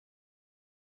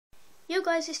Yo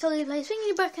guys, it's Tolly Plays, bringing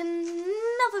you back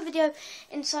another video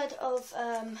inside of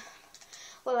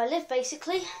where I live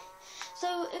basically.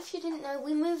 So if you didn't know,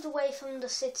 we moved away from the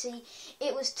city.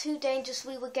 It was too dangerous.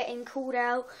 We were getting called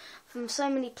out from so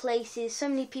many places. So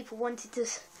many people wanted to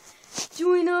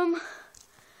join them,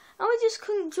 and we just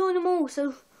couldn't join them all.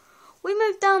 So we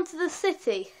moved down to the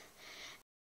city.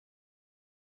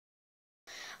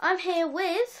 I'm here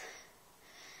with,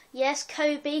 yes,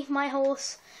 Kobe, my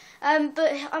horse.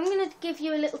 But I'm going to give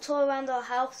you a little tour around our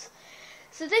house.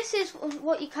 So this is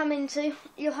what you come into.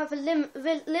 You'll have a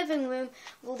living room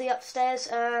with all the upstairs.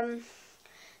 Turn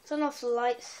off the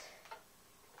lights.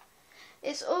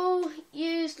 It's all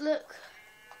used, look.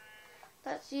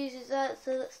 That uses that,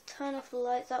 so let's turn off the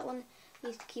lights. That one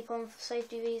needs to keep on for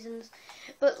safety reasons.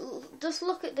 But just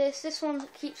look at this. This one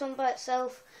keeps on by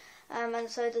itself, and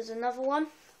so there's another one.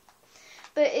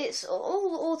 But it's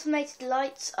all automated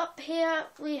lights. Up here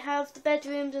we have the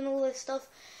bedrooms and all this stuff.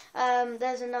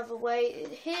 There's another way.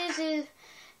 Here's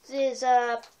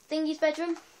Thingy's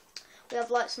bedroom. We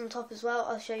have lights on top as well.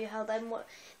 I'll show you how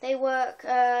they work.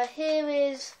 Here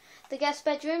is the guest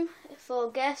bedroom for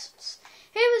guests.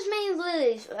 Here is me and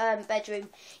Lily's bedroom.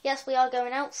 Yes, we are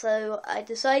going out, so I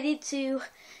decided to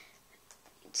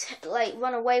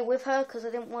run away with her because I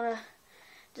didn't want to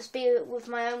just be with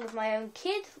my own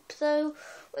kid. So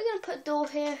we're going to put a door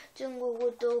here, jungle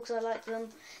wood door, because I like them.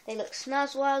 They look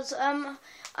snazwaz.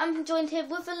 I'm joined here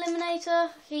with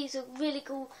Eliminator. He's a really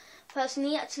cool person.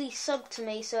 He actually subbed to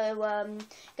me, so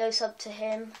go sub to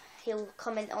him. He'll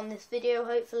comment on this video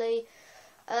hopefully.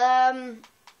 And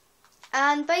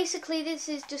basically this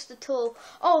is just a tour.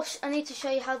 Oh, I need to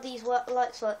show you how these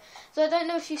lights work. So I don't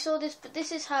know if you saw this, but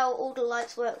this is how all the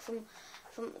lights work from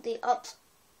the upstairs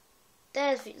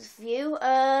view.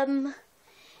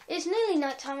 It's nearly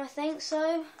night time, I think,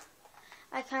 so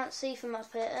I can't see from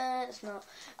up here. It's not.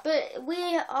 But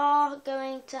we are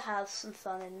going to have some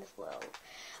fun in this world.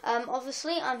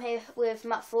 Obviously, I'm here with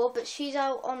Matt Ford, but she's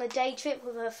out on a day trip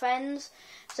with her friends,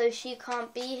 so she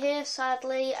can't be here,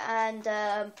 sadly. And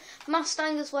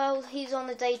Mustang as well, he's on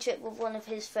a day trip with one of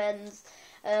his friends.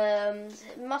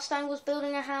 Mustang was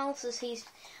building a house, as he's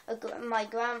my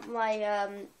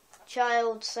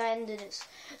child's friend, and it's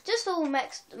just all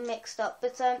mixed up.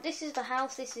 But this is the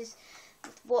house. This is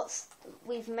what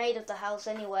we've made of the house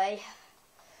anyway.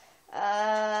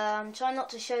 I'm trying not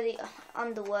to show the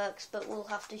underworks, but we'll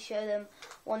have to show them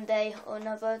one day or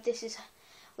another.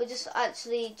 We're just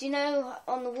actually, do you know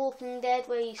on The Walking Dead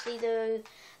where you see the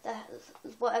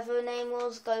whatever her name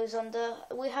was goes under?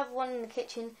 We have one in the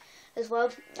kitchen as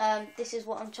well. This is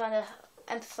what I'm trying to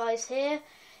emphasize here,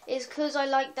 is because I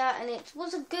like that, and it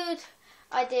was a good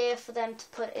idea for them to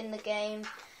put in the game.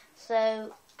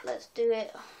 So let's do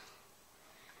it.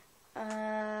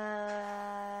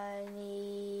 I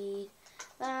need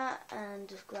that and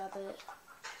just grab it.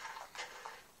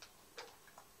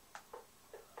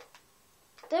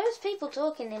 There's people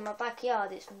talking in my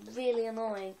backyard. It's really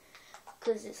annoying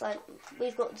because it's like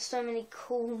we've got so many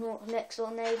cool next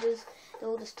door neighbours. They're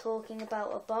all just talking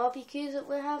about a barbecue that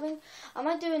we're having. I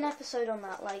might do an episode on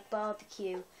that, like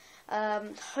barbecue.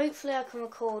 Hopefully I can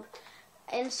record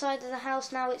inside of the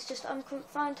house. Now it's just I'm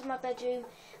confined to my bedroom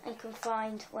and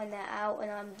confined when they're out, and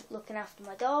I'm looking after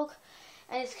my dog,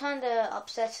 and it's kind of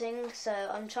upsetting. So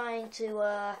I'm trying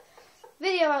to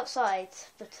video outside,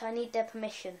 but I need their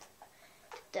permission.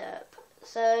 Derp.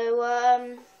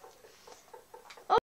 So